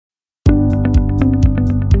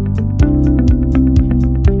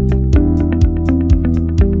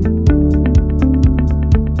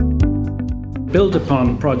Build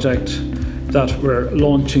Upon project that we're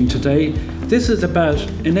launching today. This is about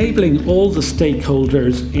enabling all the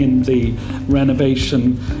stakeholders in the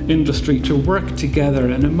renovation industry to work together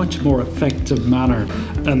in a much more effective manner,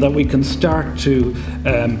 and that we can start to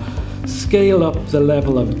scale up the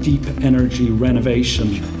level of deep energy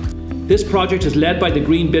renovation. This project is led by the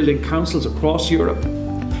Green Building Councils across Europe.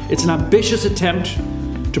 It's an ambitious attempt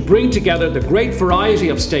to bring together the great variety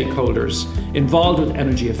of stakeholders involved with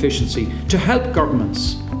energy efficiency to help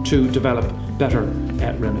governments to develop better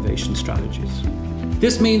renovation strategies.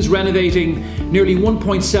 This means renovating nearly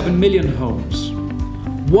 1.7 million homes,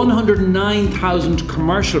 109,000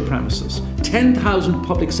 commercial premises, 10,000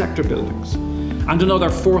 public sector buildings, and another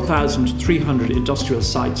 4,300 industrial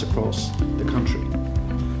sites across the country.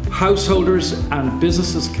 Householders and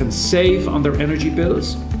businesses can save on their energy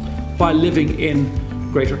bills while living in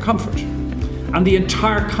greater comfort. And the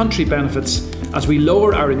entire country benefits as we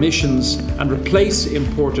lower our emissions and replace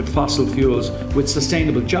imported fossil fuels with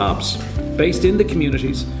sustainable jobs based in the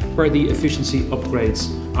communities where the efficiency upgrades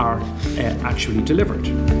are actually delivered.